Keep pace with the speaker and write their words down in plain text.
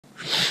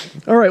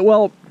All right,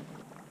 well,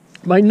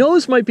 my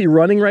nose might be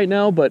running right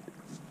now, but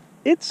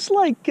it's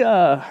like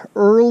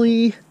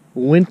early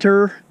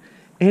winter,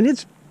 and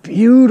it's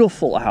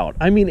beautiful out.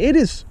 I mean, it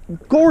is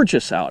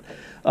gorgeous out.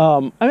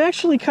 I'm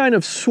actually kind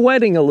of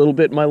sweating a little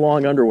bit in my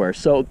long underwear.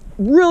 So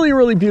really,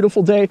 really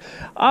beautiful day.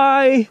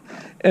 I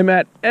am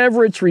at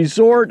Everts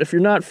Resort. If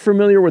you're not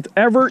familiar with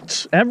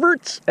Everts. I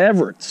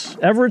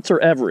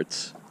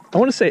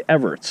want to say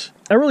Everts.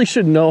 I really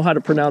should know how to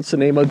pronounce the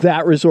name of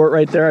that resort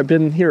right there. I've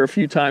been here a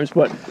few times,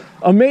 but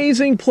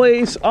amazing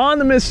place on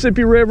the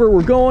Mississippi River.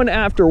 We're going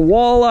after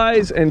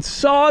walleyes and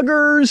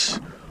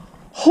saugers.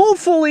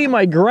 Hopefully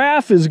my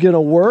graph is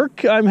gonna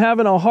work. I'm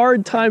having a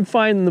hard time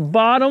finding the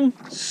bottom.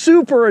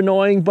 Super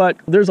annoying, but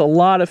there's a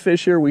lot of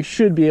fish here. We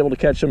should be able to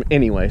catch them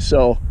anyway,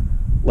 so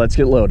let's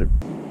get loaded.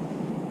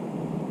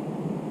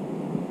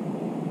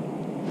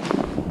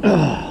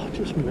 Oh,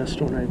 just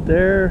missed one right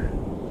there.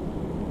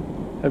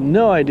 I have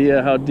no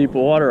idea how deep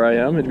water I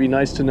am. It'd be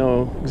nice to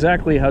know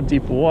exactly how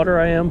deep water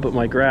I am, but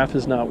my graph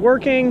is not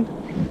working.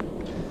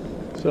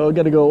 So I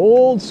gotta go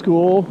old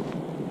school.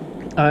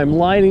 I'm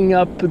lining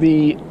up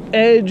the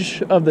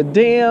edge of the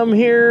dam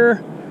here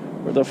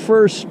where the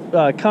first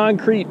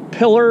concrete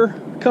pillar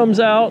comes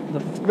out, the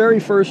very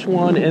first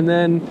one, and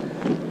then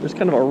there's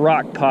kind of a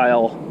rock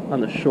pile on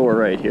the shore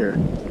right here.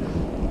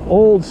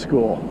 Old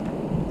school.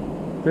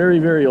 Very,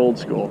 very old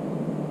school.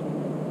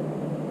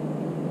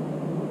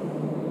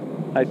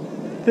 I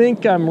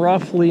think I'm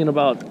roughly in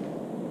about,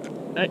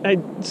 I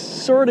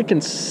sort of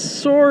can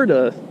see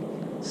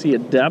a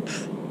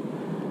depth.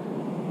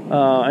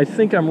 I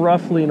think I'm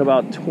roughly in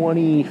about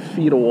 20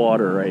 feet of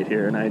water right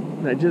here,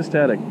 and I just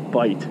had a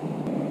bite.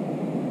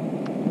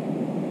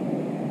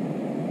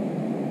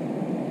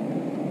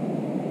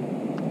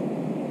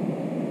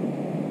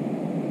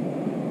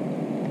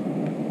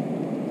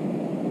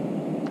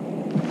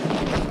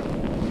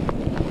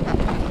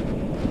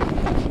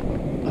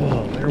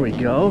 Oh, there we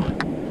go.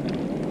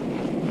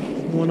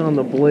 One on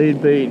the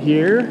blade bait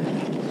here.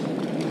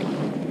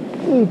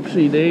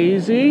 Oopsie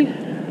daisy.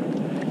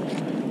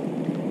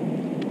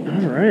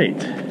 All right,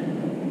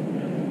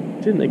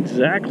 didn't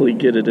exactly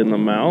get it in the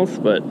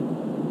mouth, but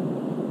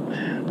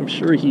I'm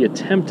sure he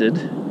attempted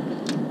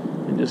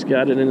and just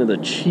got it into the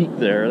cheek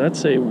there.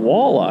 That's a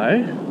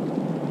walleye.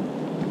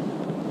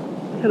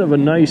 Kind of a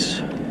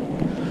nice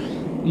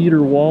eater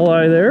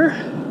walleye there.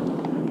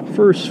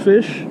 First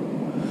fish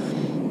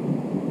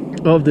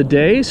of the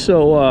day,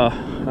 so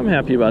I'm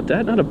happy about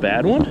that. Not a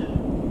bad one.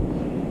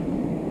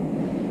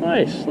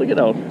 Nice, look at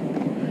how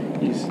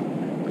he's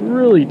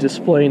really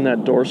displaying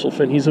that dorsal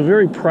fin. He's a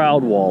very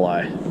proud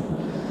walleye.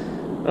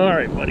 All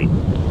right, buddy.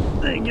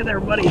 Thank you there,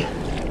 buddy.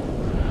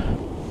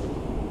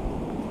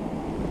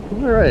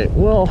 All right,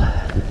 well,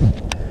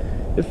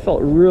 it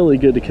felt really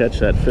good to catch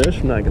that fish,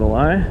 I'm not gonna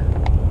lie.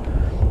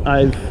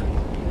 I've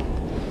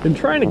been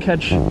trying to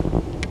catch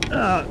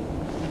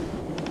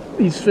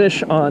these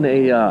fish on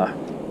a,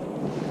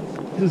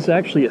 this is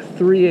actually a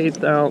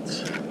 3/8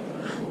 ounce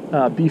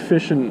beef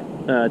fishing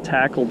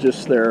tackle,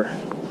 just their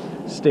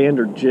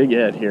standard jig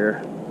head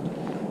here,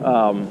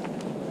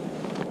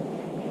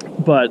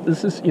 but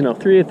this is, you know,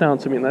 3/8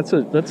 ounce. I mean, that's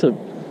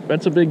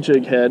a big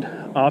jig head.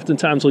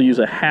 Oftentimes we'll use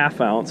a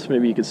 1/2 ounce.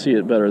 Maybe you can see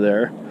it better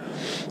there.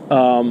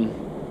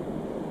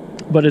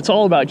 But it's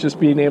all about just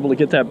being able to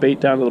get that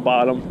bait down to the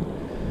bottom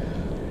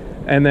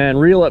and then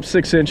reel up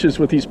 6 inches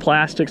with these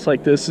plastics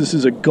like this. This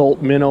is a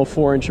gulp minnow,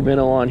 4-inch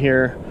minnow on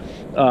here.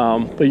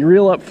 But you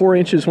reel up 4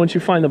 inches. Once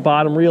you find the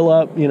bottom, reel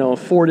up, you know,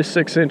 4 to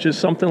 6 inches,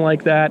 something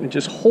like that, and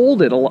just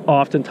hold it.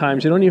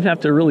 Oftentimes you don't even have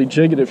to really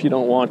jig it if you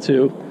don't want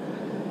to,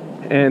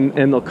 and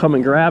they'll come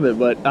and grab it.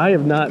 But I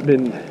have not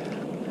been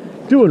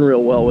doing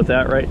real well with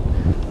that right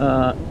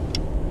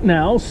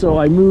now, so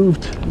I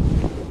moved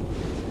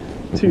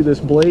to this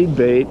blade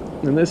bait,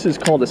 and this is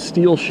called a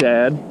steel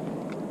shad,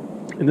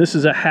 and this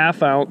is a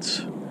 1/2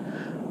 ounce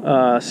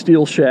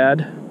steel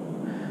shad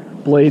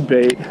blade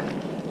bait.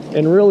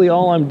 And really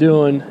all I'm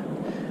doing,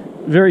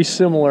 very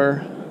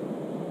similar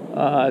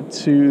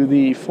to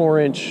the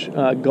 4-inch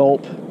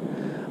gulp.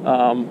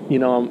 You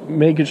know, I'm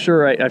making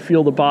sure I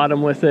feel the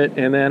bottom with it,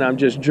 and then I'm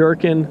just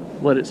jerking,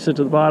 let it sit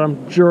to the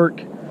bottom,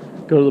 jerk,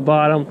 go to the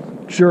bottom,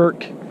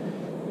 jerk,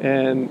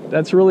 and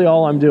that's really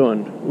all I'm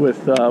doing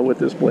with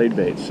this blade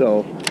bait.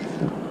 So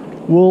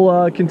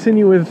we'll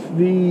continue with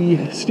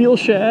the steel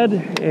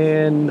shad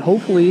and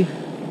hopefully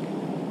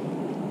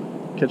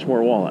catch more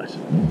walleyes.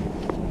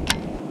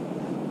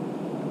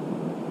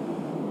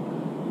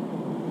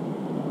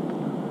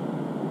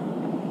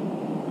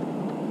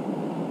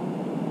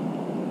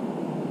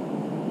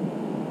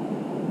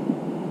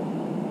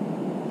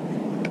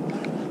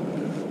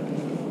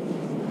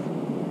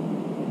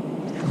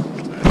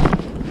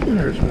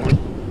 There's one.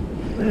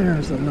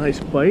 There's a nice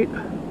bite.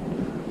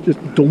 Just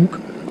dunk.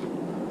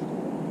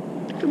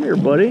 Come here,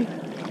 buddy.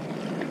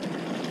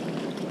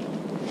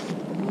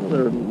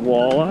 Another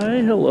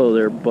walleye. Hello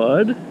there,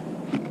 bud.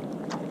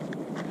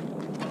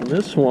 And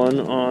this one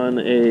on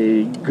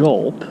a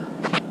gulp.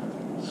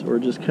 So we're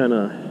just kind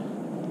of...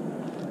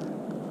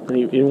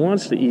 He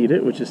wants to eat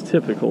it, which is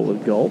typical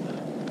with gulp.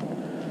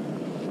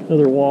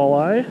 Another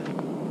walleye.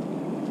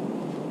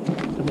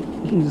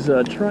 He's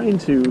trying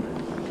to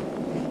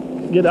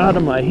get out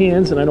of my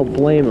hands, and I don't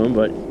blame him,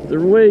 but the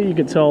way you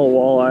can tell a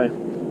walleye,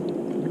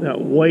 that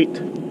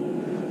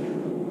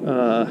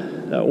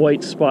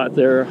white spot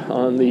there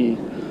on the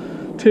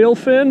tail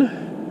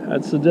fin,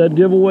 that's the dead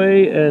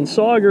giveaway, and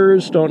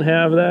saugers don't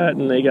have that,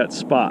 and they got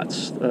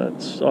spots.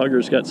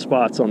 Saugers got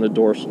spots on the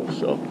dorsal,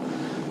 so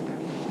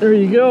there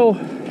you go.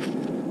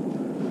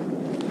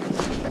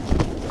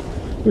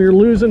 We're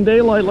losing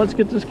daylight. Let's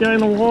get this guy in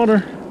the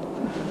water.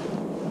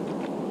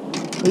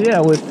 But yeah,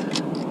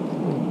 with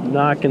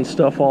knocking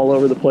stuff all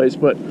over the place,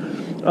 but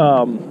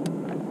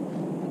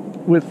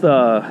with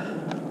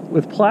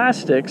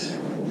plastics,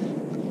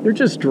 you're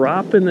just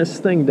dropping this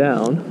thing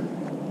down.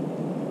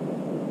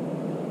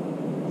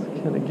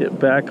 Let's kind of get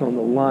back on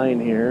the line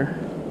here,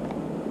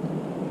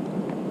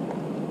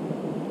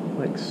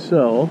 like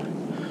so.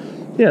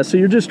 Yeah, so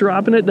you're just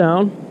dropping it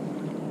down.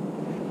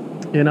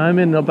 And I'm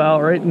in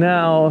about, right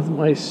now,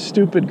 my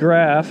stupid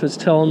graph is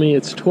telling me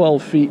it's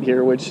 12 feet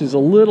here, which is a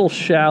little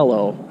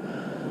shallow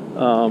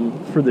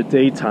for the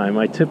daytime.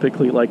 I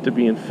typically like to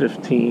be in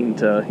 15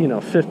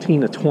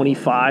 to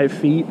 25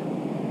 feet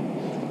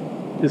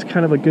is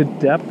kind of a good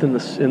depth in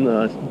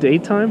the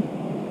daytime,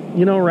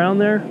 around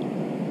there.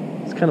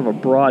 It's kind of a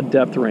broad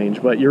depth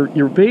range, but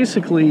you're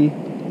basically,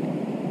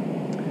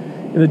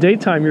 in the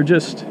daytime, you're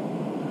just,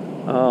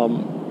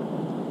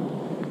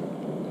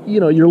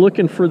 you're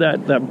looking for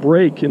that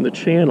break in the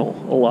channel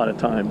a lot of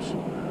times.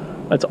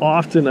 That's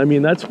often,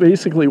 that's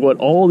basically what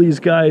all these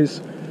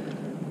guys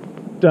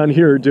down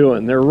here are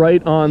doing. They're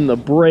right on the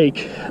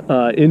break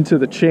into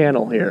the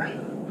channel here.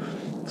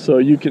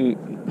 So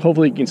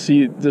hopefully you can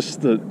see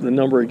just the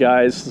number of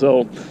guys.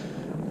 So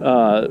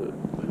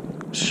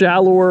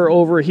shallower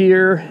over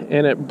here,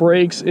 and it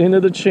breaks into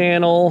the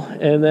channel,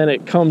 and then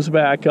it comes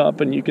back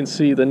up, and you can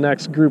see the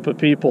next group of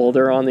people,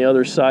 they're on the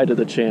other side of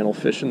the channel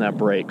fishing that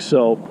break.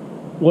 So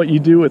what you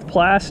do with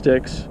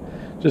plastics,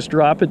 just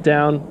drop it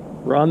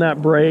down, run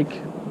that break,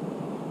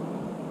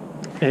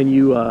 and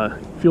you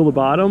feel the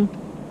bottom,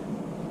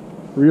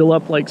 reel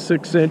up like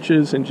 6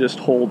 inches, and just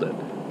hold it.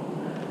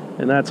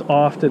 And that's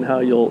often how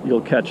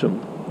you'll catch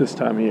them this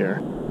time of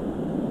year.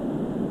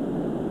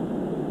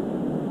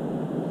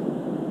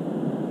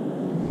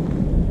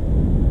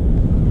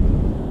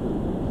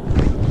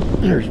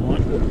 There's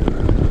one.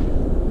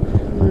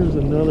 There's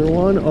another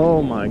one.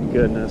 Oh my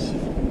goodness.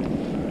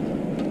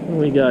 What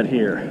do we got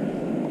here?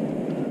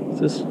 Is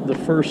this the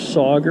first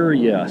sauger?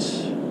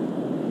 Yes.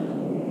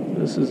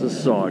 This is a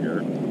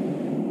sauger.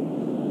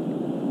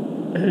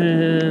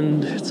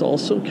 And it's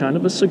also kind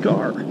of a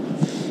cigar.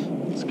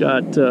 It's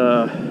got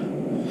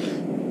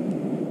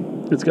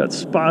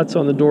spots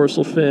on the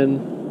dorsal fin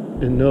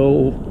and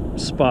no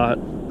spot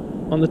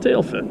on the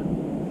tail fin.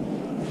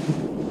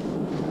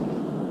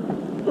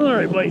 All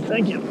right, buddy,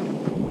 thank you.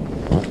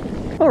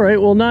 All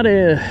right, well, not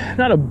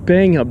a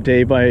bang up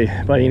day by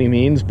any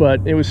means,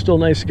 but it was still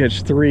nice to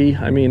catch 3.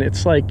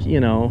 It's like,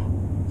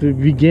 the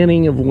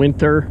beginning of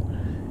winter,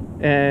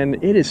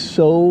 and it is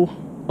so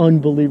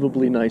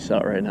unbelievably nice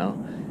out right now.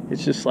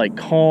 It's just like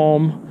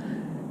calm,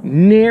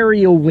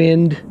 nary a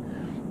wind,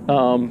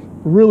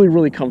 really,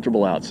 really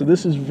comfortable out. So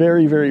this is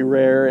very, very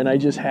rare, and I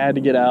just had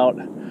to get out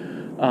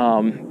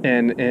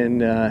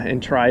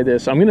and try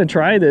this. I'm going to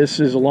try this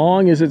as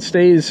long as it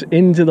stays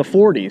into the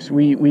 40s.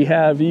 We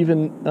have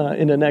even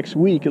in the next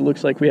week, it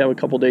looks like we have a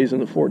couple days in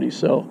the 40s.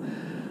 So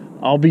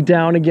I'll be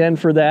down again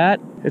for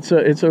that. It's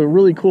a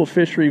really cool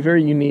fishery,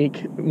 very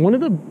unique. One of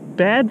the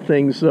bad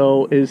things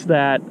though is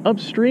that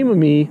upstream of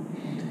me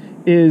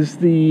is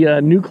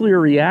the nuclear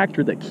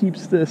reactor that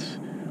keeps this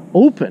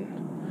open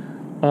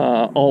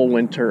all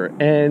winter,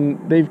 and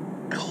they've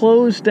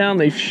closed down,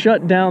 they've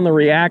shut down the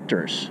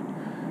reactors.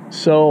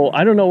 So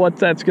I don't know what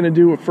that's going to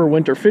do for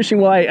winter fishing.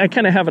 Well, I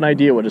kind of have an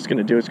idea what it's going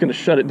to do. It's going to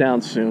shut it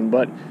down soon,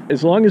 but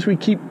as long as we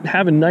keep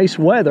having nice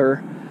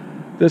weather,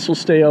 this will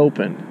stay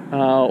open.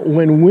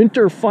 When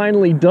winter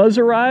finally does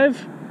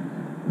arrive,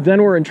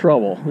 then we're in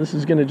trouble. This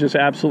is going to just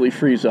absolutely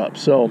freeze up.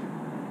 So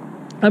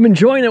I'm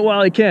enjoying it while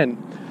I can.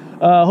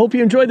 Hope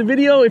you enjoyed the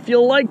video. If you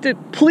liked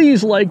it,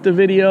 please like the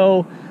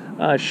video,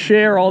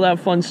 share, all that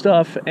fun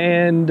stuff,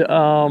 and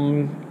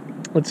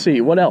let's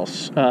see, what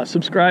else?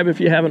 Subscribe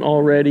if you haven't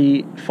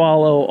already.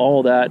 Follow,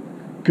 all that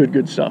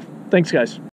good stuff. Thanks, guys.